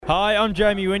Hi, I'm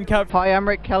Jamie Whincup. Hi, I'm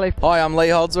Rick Kelly. Hi, I'm Lee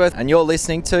Holdsworth, and you're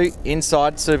listening to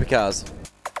Inside Supercars.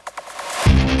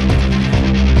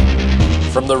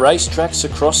 From the racetracks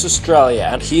across Australia,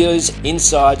 and here's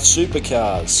Inside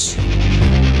Supercars.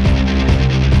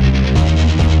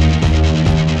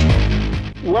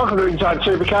 Welcome to Inside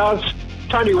Supercars.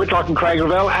 Tony Whitlock and Craig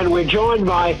Lavelle, and we're joined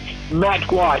by Matt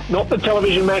White. Not the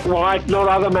television Matt White, not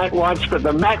other Matt Whites, but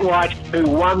the Matt White who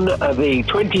won the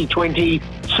 2020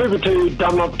 Super 2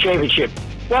 Dunlop Championship.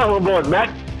 Welcome aboard, Matt.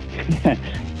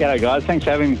 G'day, guys. Thanks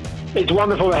for having me. It's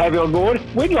wonderful to have you on board.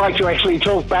 We'd like to actually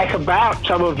talk back about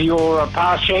some of your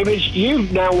past champions.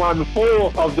 You've now won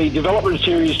 4 of the Development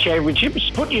Series championships.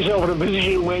 Put yourself in a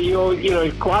position where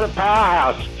you're quite a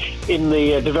powerhouse in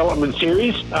the Development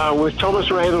Series, with Thomas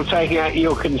Randall taking out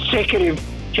your consecutive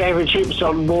championships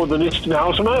on board the Nissan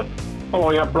Altima,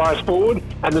 following up Bryce Ford,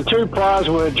 and the 2 players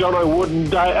were Jono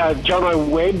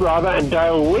Webb and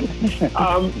Dale Wood.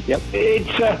 Yep.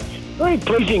 It's very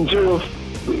pleasing to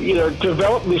have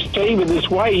develop this team in this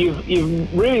way.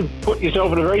 You've really put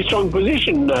yourself in a very strong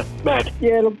position, Matt.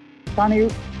 Yeah, look, Tony,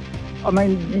 I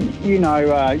mean,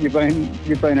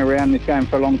 you've been around this game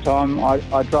for a long time.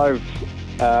 I drove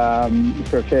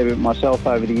for a fair bit myself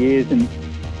over the years, and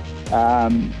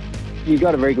you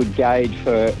got a very good gauge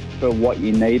for what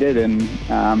you needed, and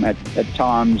at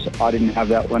times I didn't have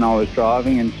that when I was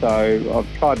driving, and so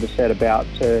I've tried to set about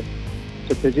to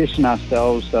position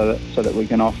ourselves so that we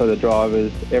can offer the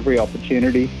drivers every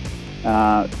opportunity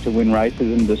to win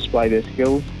races and display their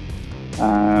skills,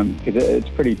 because it's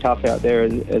pretty tough out there,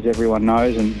 as everyone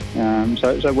knows, and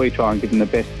so we try and give them the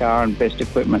best car and best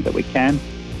equipment that we can,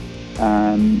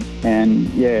 and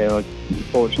yeah,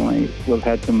 unfortunately we've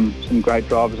had some great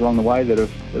drivers along the way that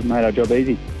have made our job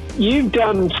easy. You've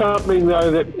done something,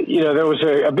 though, that, there was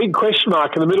a big question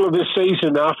mark in the middle of this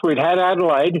season after we'd had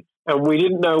Adelaide, and we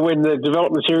didn't know when the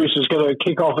Development Series was going to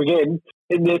kick off again,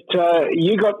 in that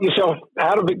you got yourself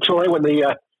out of Victoria when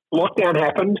the lockdown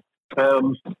happened.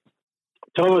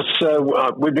 Thomas,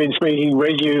 we've been speaking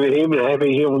regularly with him and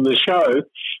having him on the show,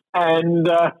 and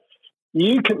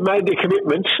you made the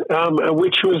commitment,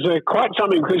 which was quite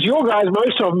something, because your guys,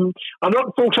 most of them, are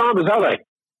not full-timers, are they?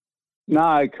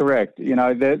 No, correct.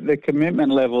 The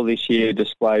commitment level this year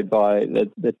displayed by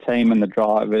the team and the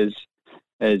drivers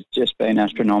has just been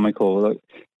astronomical.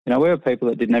 We were people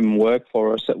that didn't even work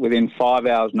for us, that within 5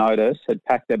 hours' notice had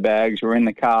packed their bags, were in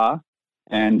the car,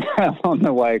 and on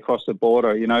the way across the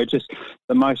border. Just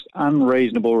the most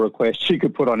unreasonable request you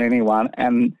could put on anyone,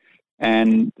 and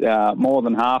more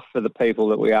than half of the people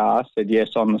that we asked said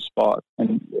yes on the spot,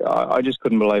 and I just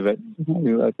couldn't believe it.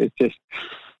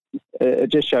 It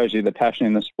just shows you the passion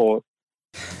in the sport.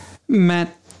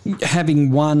 Matt,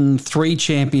 having won 3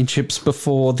 championships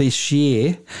before this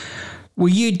year, were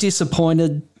you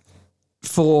disappointed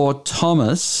for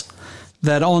Thomas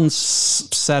that on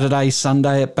Saturday,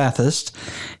 Sunday at Bathurst,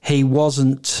 he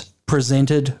wasn't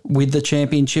presented with the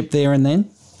championship there and then?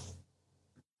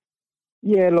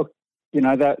 Yeah, look,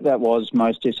 that was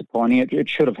most disappointing. It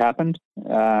should have happened.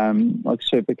 Like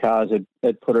Supercars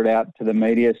had put it out to the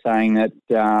media saying that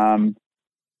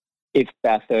if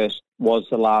Bathurst was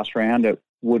the last round, it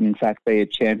would in fact be a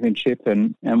championship,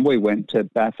 and we went to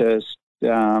Bathurst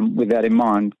with that in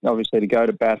mind. Obviously, to go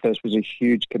to Bathurst was a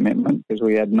huge commitment, because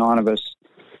we had 9 of us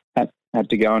had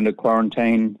to go into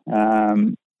quarantine,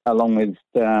 along with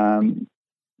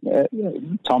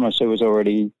Thomas, who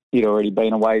he'd already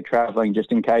been away travelling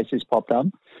just in case this popped up.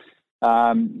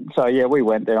 So yeah, we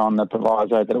went there on the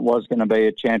proviso that it was going to be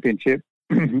a championship,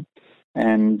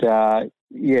 and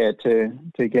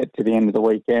to get to the end of the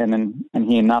weekend and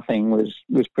hear nothing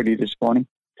was pretty disappointing.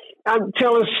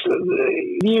 Tell us,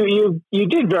 you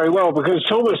did very well, because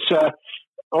Thomas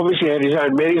obviously had his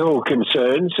own medical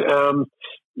concerns.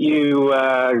 You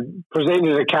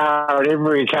presented a car on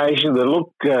every occasion that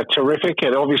looked terrific,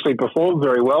 and obviously performed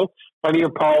very well. Plenty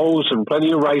of poles and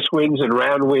plenty of race wins and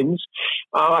round wins.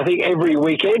 I think every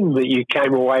weekend that you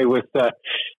came away with a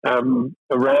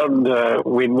round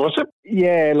win, was it?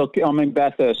 Yeah, look, I mean,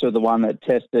 Bathurst was the one that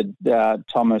tested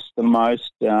Thomas the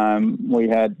most. We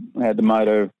had the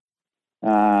motor,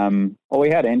 we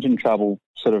had engine trouble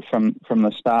sort of from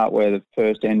the start, where the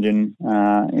first engine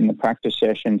in the practice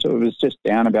session, so it was just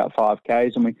down about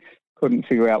 5Ks, and we couldn't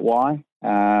figure out why.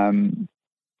 There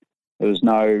was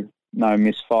no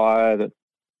misfire, that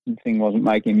the thing wasn't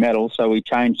making metal, so we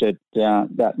changed it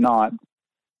that night,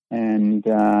 and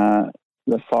the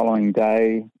following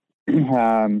day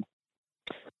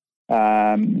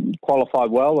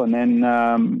qualified well, and then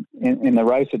in the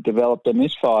race it developed a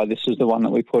misfire. This is the one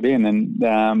that we put in, and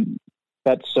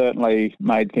that certainly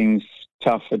made things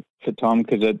tough for Tom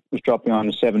because it was dropping on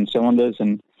to 7 cylinders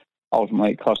and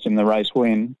ultimately it cost him the race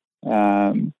win.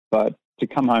 But to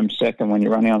come home second when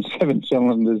you're running on 7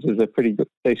 cylinders is a pretty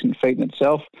decent feat in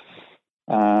itself.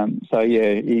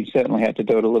 He certainly had to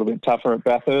do it a little bit tougher at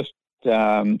Bathurst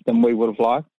than we would have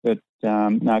liked. But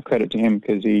no, credit to him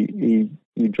because he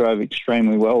drove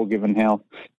extremely well given how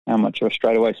much of a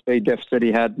straightaway speed deficit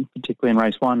he had, particularly in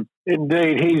race 1.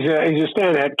 Indeed, he's a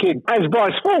standout kid. As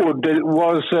Bryce Ford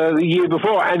was the year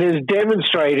before and has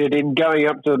demonstrated in going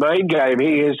up to the main game,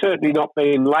 he has certainly not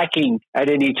been lacking at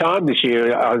any time this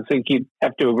year. I think you'd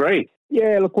have to agree.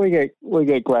 Yeah, look, we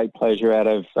get great pleasure out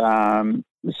of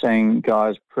seeing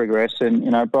guys progress,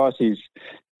 and Bryce is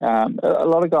a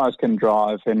lot of guys can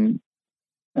drive, and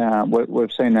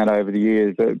we've seen that over the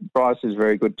years. But Bryce is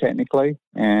very good technically,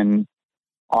 and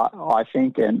I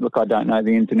think, and look, I don't know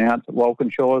the ins and outs at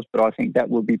Walkinshaw's, but I think that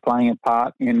will be playing a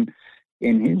part in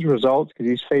his results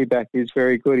because his feedback is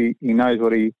very good. He knows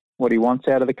what he wants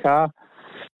out of the car,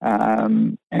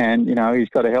 and he's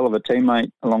got a hell of a teammate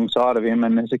alongside of him.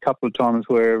 And there's a couple of times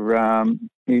where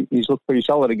he's looked pretty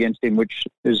solid against him, which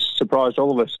has surprised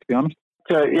all of us, to be honest.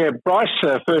 Bryce,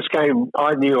 first game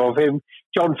I knew of him,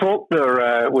 John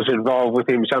Faulkner was involved with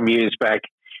him some years back,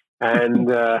 and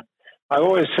I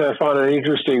always find it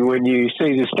interesting when you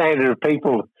see the standard of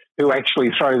people who actually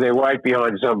throw their weight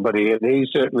behind somebody, and he's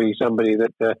certainly somebody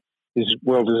that is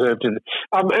well deserved.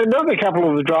 Another couple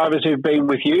of the drivers who've been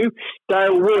with you,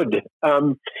 Dale Wood,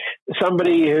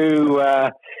 somebody who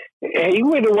he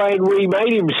went away and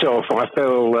remade himself, I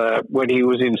feel, when he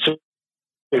was in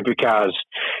supercars.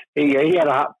 He had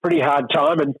a pretty hard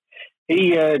time, and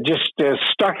he just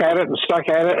stuck at it,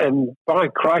 and by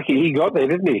crikey, he got there,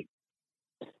 didn't he?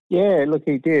 Yeah, look,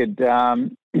 he did. He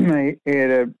had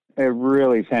a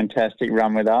really fantastic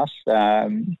run with us.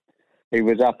 He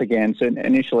was up against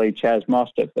initially Chaz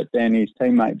Mostert, but then his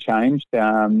teammate changed.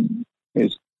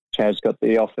 Chaz got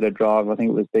the offer to drive, I think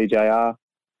it was DJR,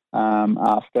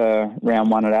 after round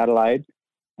 1 at Adelaide.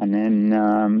 And then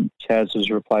Chaz was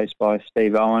replaced by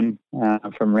Steve Owen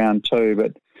from round 2.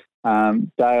 But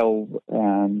Dale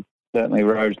certainly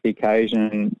rose to the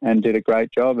occasion and did a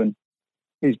great job. And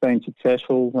he's been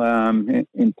successful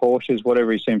in Porsches,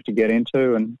 whatever he seems to get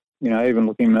into. And, even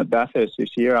looking at Bathurst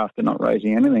this year after not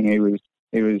racing anything, he was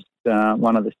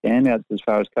one of the standouts as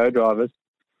far as co-drivers,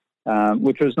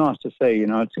 which was nice to see.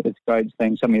 It's great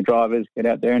seeing some of your drivers get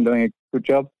out there and doing a good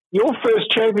job. Your first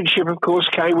championship, of course,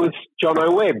 came with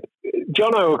Jono Webb.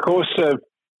 Jono, of course,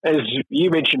 as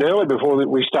you mentioned earlier before that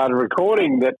we started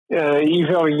recording, that you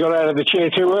felt he got out of the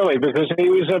chair too early because he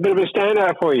was a bit of a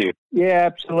standout for you. Yeah,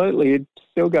 absolutely. He'd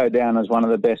still go down as one of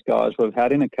the best guys we've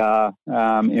had in a car,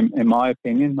 in my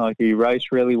opinion. Like, he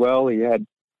raced really well. He had,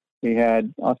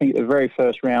 I think, the very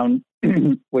first round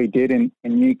we did in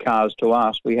new cars to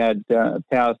us, we had a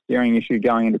power steering issue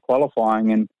going into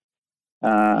qualifying, and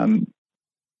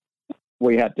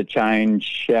we had to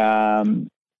change something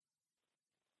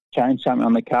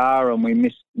on the car, and we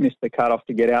missed the cutoff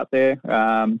to get out there.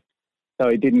 So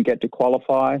he didn't get to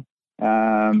qualify.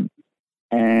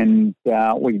 And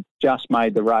we just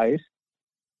made the race.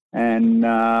 And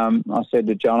I said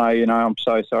to Jono, I'm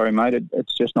so sorry, mate,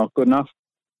 it's just not good enough.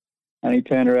 And he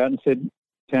turned around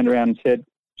and said,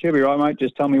 she'll be right, mate,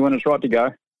 just tell me when it's right to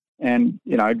go. And,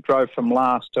 drove from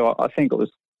last to, I think it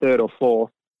was third or fourth.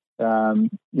 I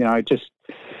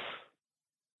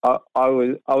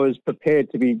was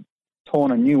prepared to be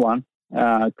torn a new one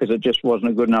because it just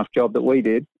wasn't a good enough job that we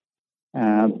did.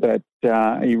 But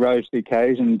he rose to the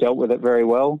occasion and dealt with it very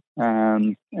well.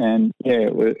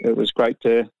 It was great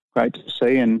to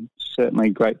see, and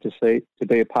certainly great to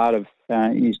be a part of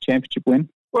his championship win.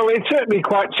 Well, it's certainly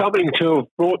quite something to have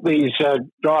brought these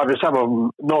drivers, some of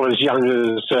them not as young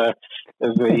as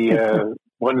the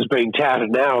ones being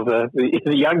touted now, the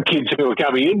young kids who are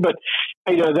coming in, but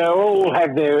they all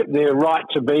have their right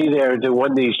to be there and to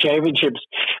win these championships.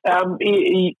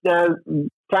 Plans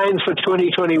for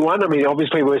 2021, I mean,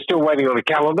 obviously we're still waiting on a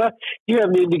calendar. Do you have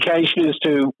an indication as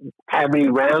to how many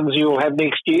rounds you'll have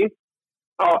next year?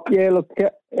 Oh, yeah, look,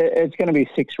 it's going to be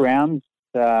 6 rounds.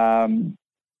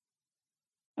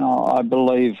 I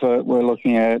believe we're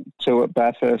looking at 2 at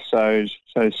Bathurst, so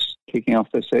kicking off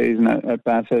the season at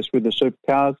Bathurst with the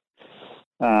supercars.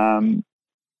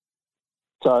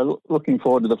 So looking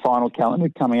forward to the final calendar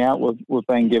coming out. We've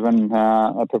been given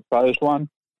a proposed one,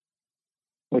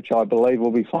 which I believe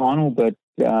will be final, but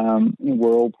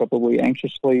we're all probably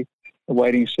anxiously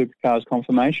awaiting supercars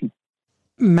confirmation.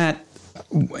 Matt,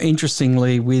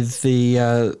 Interestingly, with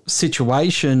the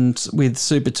situation with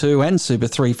Super 2 and Super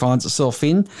 3 finds itself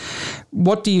in,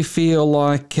 what do you feel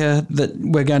like that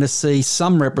we're going to see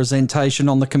some representation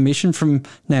on the commission from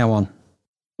now on?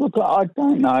 Look, I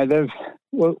don't know.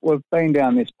 We've been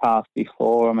down this path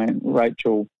before. I mean,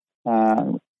 Rachel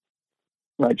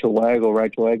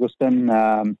Eggleston,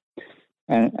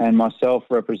 and myself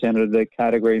represented the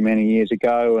category many years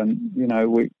ago, and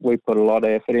we put a lot of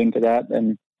effort into that,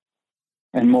 and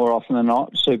more often than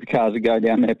not, supercars that go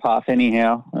down their path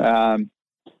anyhow.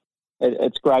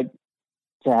 It's great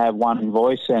to have one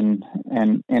voice, and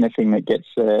anything that gets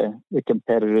the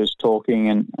competitors talking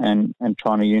and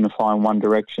trying to unify in one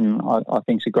direction, I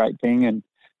think is a great thing. And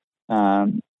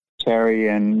Terry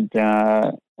and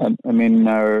Amin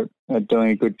are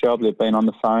doing a good job. They've been on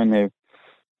the phone. They're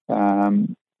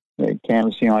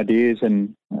canvassing ideas,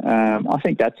 and I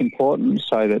think that's important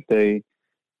so that the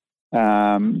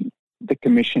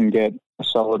commission get a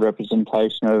solid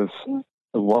representation of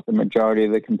what the majority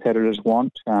of the competitors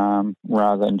want,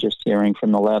 rather than just hearing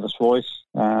from the loudest voice.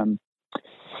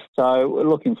 So we're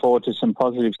looking forward to some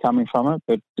positives coming from it,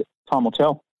 but time will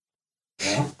tell.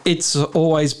 It's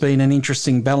always been an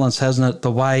interesting balance, hasn't it?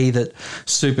 The way that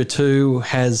Super 2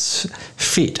 has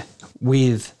fit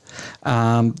with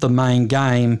the main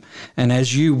game, and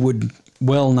as you would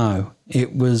well know,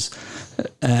 it was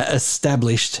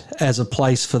established as a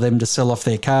place for them to sell off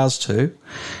their cars to,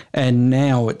 and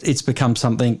now it's become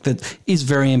something that is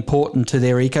very important to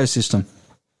their ecosystem.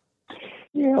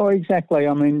 Yeah, well, exactly.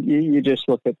 I mean, you just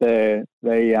look at the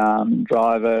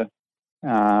driver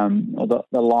or the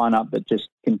lineup that just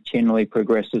continually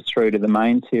progresses through to the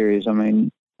main series. I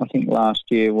mean, I think last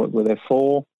year, what were there,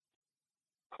 four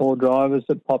drivers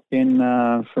that popped in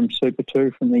from Super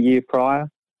 2 from the year prior.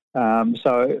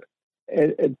 So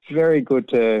it's very good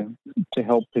to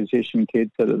help position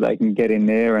kids so that they can get in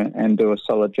there and do a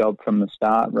solid job from the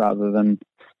start, rather than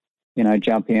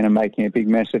jumping in and making a big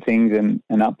mess of things and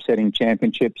upsetting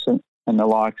championships and the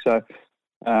like. So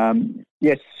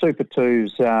yes, Super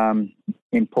 2's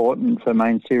important for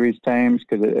main series teams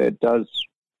because it does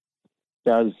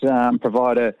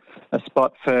provide a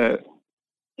spot for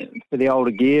the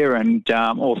older gear, and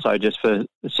also just for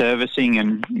servicing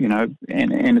and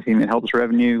and anything that helps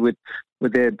revenue with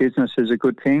their business is a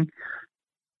good thing.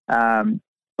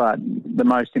 But the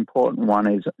most important one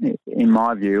is, in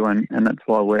my view, and that's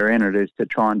why we're in it, is to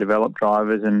try and develop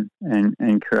drivers and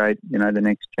create the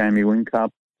next Jamie Wynn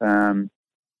Cup.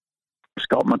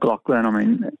 Scott McLaughlin, I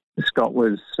mean, Scott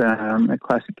was a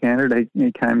classic candidate.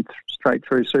 He came straight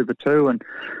through Super 2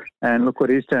 and look what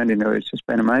he's turned into. It's just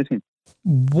been amazing.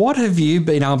 What have you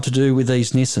been able to do with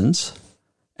these Nissans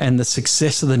and the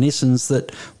success of the Nissans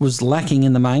that was lacking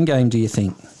in the main game, do you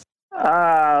think?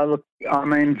 Look, I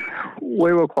mean,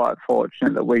 we were quite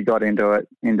fortunate that we got into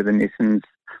the Nissans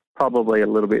probably a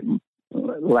little bit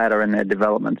later in their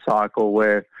development cycle,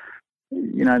 where,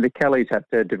 the Kellys had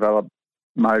to develop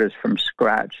motors from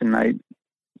scratch, and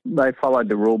they followed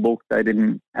the rule book. They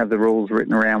didn't have the rules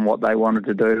written around what they wanted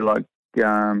to do, like the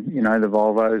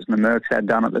Volvos and the Mercs had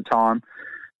done at the time.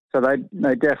 So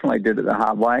they definitely did it the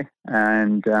hard way,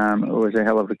 and it was a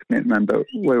hell of a commitment. But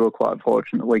we were quite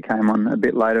fortunate. We came on a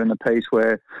bit later in the piece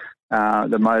where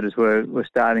the motors were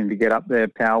starting to get up there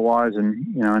power-wise, and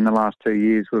in the last 2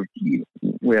 years we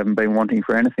haven't been wanting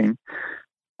for anything.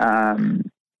 I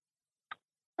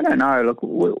don't know. Look,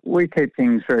 we keep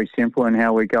things very simple in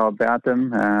how we go about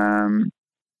them.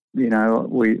 We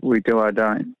do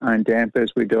our own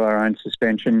dampers, we do our own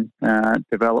suspension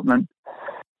development,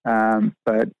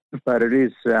 but it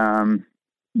is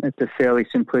it's a fairly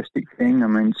simplistic thing. I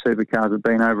mean, supercars have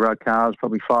been over our cars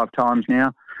probably 5 times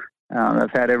now.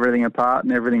 They've had everything apart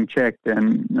and everything checked,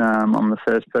 and I'm the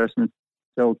first person to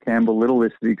tell Campbell Little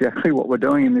this is exactly what we're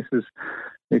doing, and this is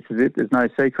it. There's no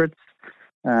secrets.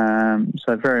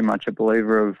 So very much a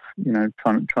believer of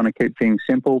trying to keep things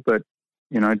simple, but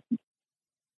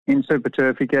in Super 2,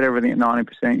 if you get everything at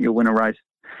 90%, you'll win a race,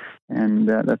 and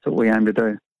that's what we aim to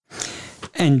do.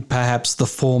 And perhaps the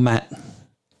format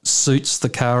suits the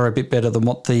car a bit better than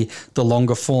what the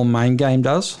longer form main game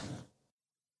does?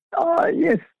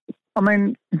 Yes. I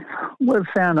mean, we've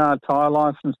found our tyre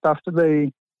life and stuff to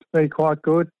be quite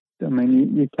good. I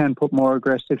mean, you can put more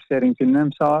aggressive settings in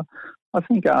them. So I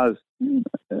think ours,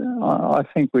 I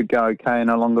think we'd go okay in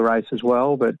a longer race as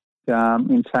well. But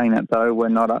in saying that, though, we're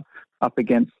not up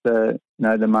against the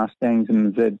Mustangs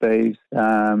and the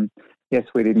ZBs. Yes,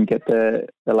 we didn't get the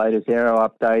latest aero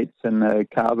updates and the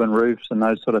carbon roofs and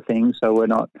those sort of things, so we're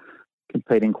not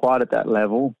competing quite at that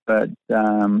level. But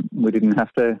we didn't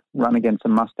have to run against a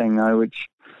Mustang, though, which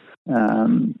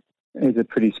is a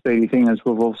pretty speedy thing, as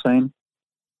we've all seen.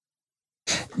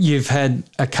 You've had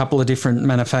a couple of different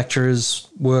manufacturers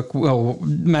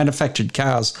manufactured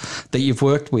cars that you've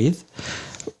worked with.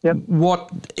 Yep. What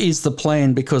is the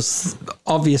plan? Because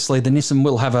obviously the Nissan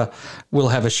will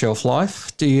have a shelf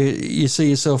life. Do you see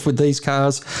yourself with these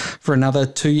cars for another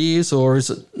 2 years, or is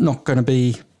it not going to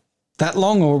be that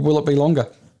long, or will it be longer?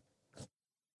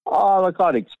 Oh, look,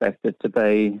 I'd expect it to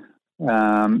be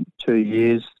 2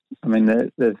 years. I mean,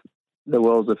 the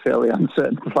world's a fairly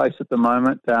uncertain place at the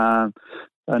moment, so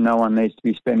no one needs to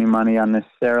be spending money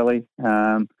unnecessarily.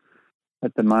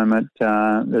 At the moment,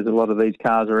 there's a lot of these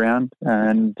cars around,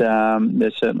 and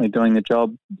they're certainly doing the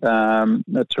job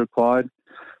that's required.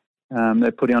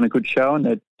 They're putting on a good show, and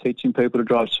they're teaching people to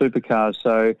drive supercars.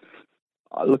 So,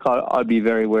 look, I'd be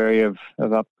very wary of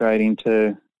upgrading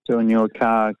to a newer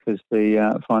car because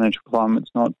the financial climate's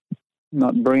not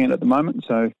brilliant at the moment.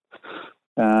 So,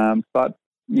 but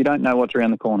you don't know what's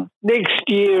around the corner. Next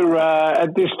year,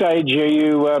 at this stage, are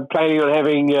you planning on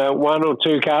having one or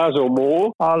two cars or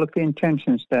more? Oh, look, the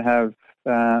intention is to have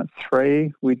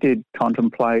 3. We did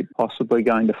contemplate possibly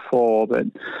going to 4, but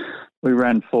we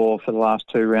ran 4 for the last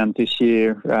 2 rounds this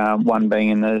year, one being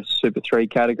in the Super 3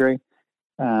 category.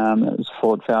 That was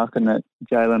Ford Falcon that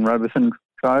Jalen Robertson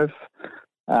drove.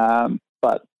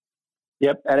 But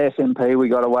yep, at SMP we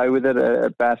got away with it.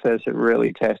 At Bathurst it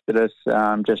really tested us,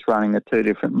 just running the 2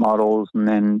 different models, and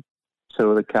then 2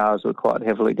 of the cars were quite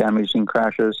heavily damaged in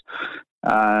crashes.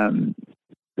 So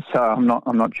I'm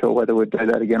not sure whether we'd do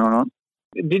that again or not.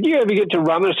 Did you ever get to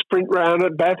run a sprint round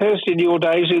at Bathurst in your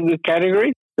days in the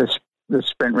category? The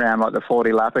sprint round, like the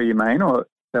 40 lapper, you mean, or is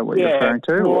that what you're referring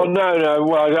to? Well, no.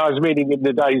 Well, I was meaning in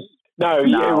the days. No, it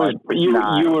was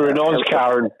you were an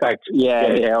Oscar, in fact. Yeah.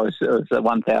 It was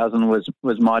 1000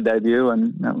 was my debut,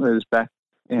 and that was back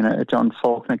in a John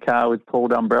Faulkner car with Paul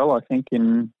Dumbrell, I think,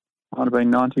 might have been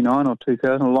 99 or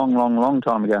 2000, a long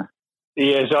time ago.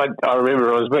 Yes, I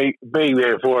remember. I was being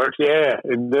there for it. Yeah,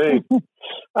 indeed.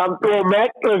 Well,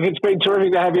 Matt, look, it's been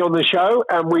terrific to have you on the show,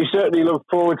 and we certainly look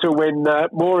forward to when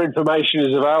more information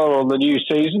is available on the new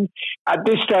season. At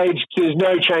this stage, there's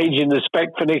no change in the spec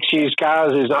for next year's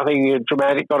cars. There's nothing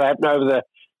dramatic got to happen over the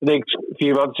next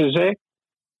few months, is there?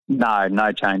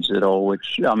 No changes at all,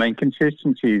 which, I mean,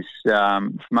 consistency is,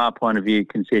 from our point of view,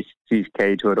 consistency is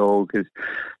key to it all because,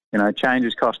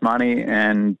 changes cost money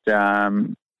and,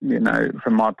 from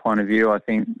my point of view, I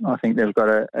think they've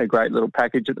got a great little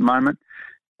package at the moment.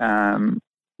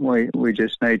 We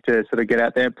just need to sort of get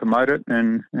out there, promote it,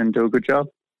 and do a good job.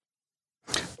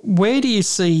 Where do you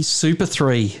see Super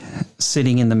 3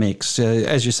 sitting in the mix?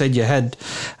 As you said, you had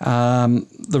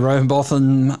the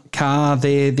Rowbotham car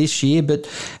there this year, but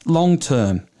long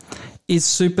term, is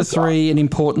Super 3 an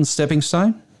important stepping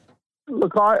stone?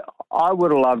 Look, I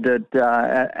would have loved it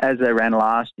as they ran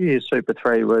last year. Super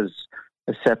 3 was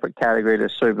a separate category to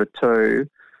Super 2.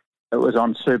 It was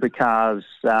on supercars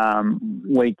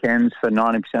weekends for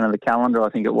 90% of the calendar, I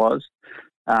think it was,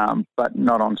 but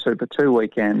not on Super 2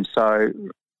 weekends. So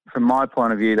from my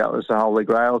point of view, that was the holy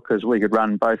grail because we could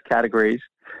run both categories,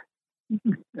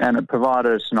 and it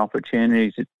provided us an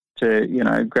opportunity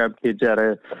to grab kids out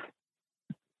of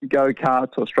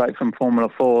go-karts or straight from Formula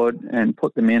Ford and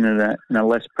put them in a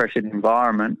less pressured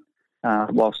environment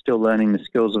while still learning the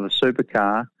skills of a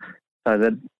supercar. So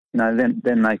that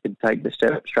then they could take the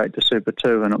step straight to Super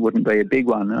 2, and it wouldn't be a big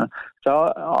one. So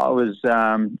I was,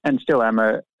 and still am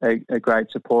a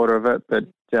great supporter of it. But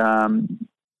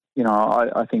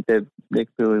I think they're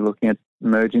clearly looking at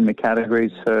merging the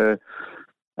categories for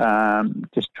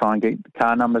just try and get the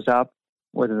car numbers up.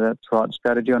 Whether that's the right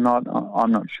strategy or not,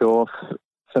 I'm not sure.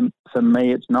 For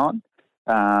me, it's not.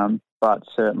 But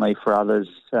certainly for others,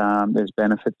 there's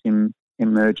benefits in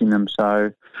merging them.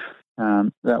 So.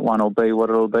 That one will be what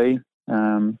it'll be.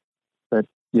 But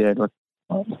yeah, look,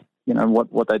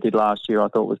 what they did last year, I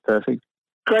thought was perfect.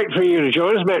 Great for you to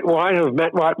join us, Matt White of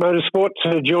Matt White Motorsport,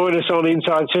 to join us on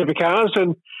Inside Supercars.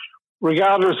 And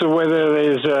regardless of whether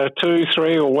there's 2,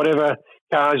 3 or whatever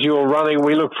cars you're running,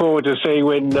 we look forward to see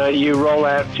when you roll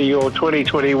out to your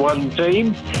 2021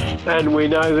 team. And we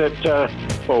know that,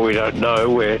 we don't know,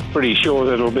 we're pretty sure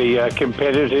that it'll be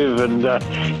competitive and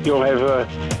you'll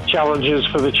have challenges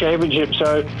for the championship.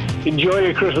 So enjoy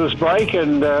your Christmas break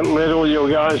and let all your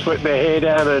guys put their hair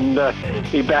down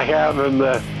and be back out in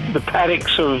the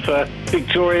paddocks of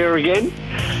Victoria again.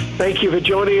 Thank you for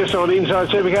joining us on Inside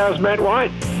Supercars, Matt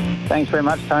White. Thanks very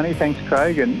much, Tony. Thanks,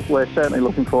 Craig. And we're certainly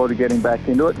looking forward to getting back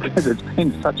into it because it's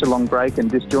been such a long break and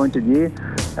disjointed year.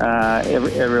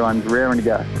 Everyone's raring to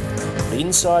go.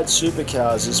 Inside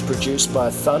Supercars is produced by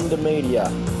Thunder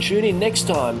Media. Tune in next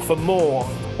time for more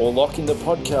or lock in the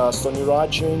podcast on your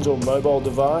iTunes or mobile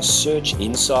device. Search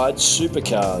Inside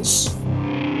Supercars.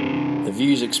 The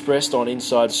views expressed on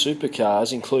Inside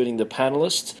Supercars, including the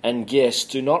panellists and guests,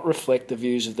 do not reflect the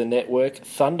views of the network,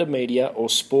 Thunder Media or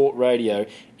Sport Radio.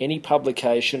 Any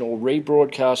publication or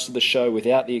rebroadcast of the show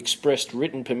without the expressed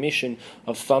written permission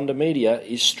of Thunder Media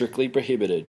is strictly prohibited.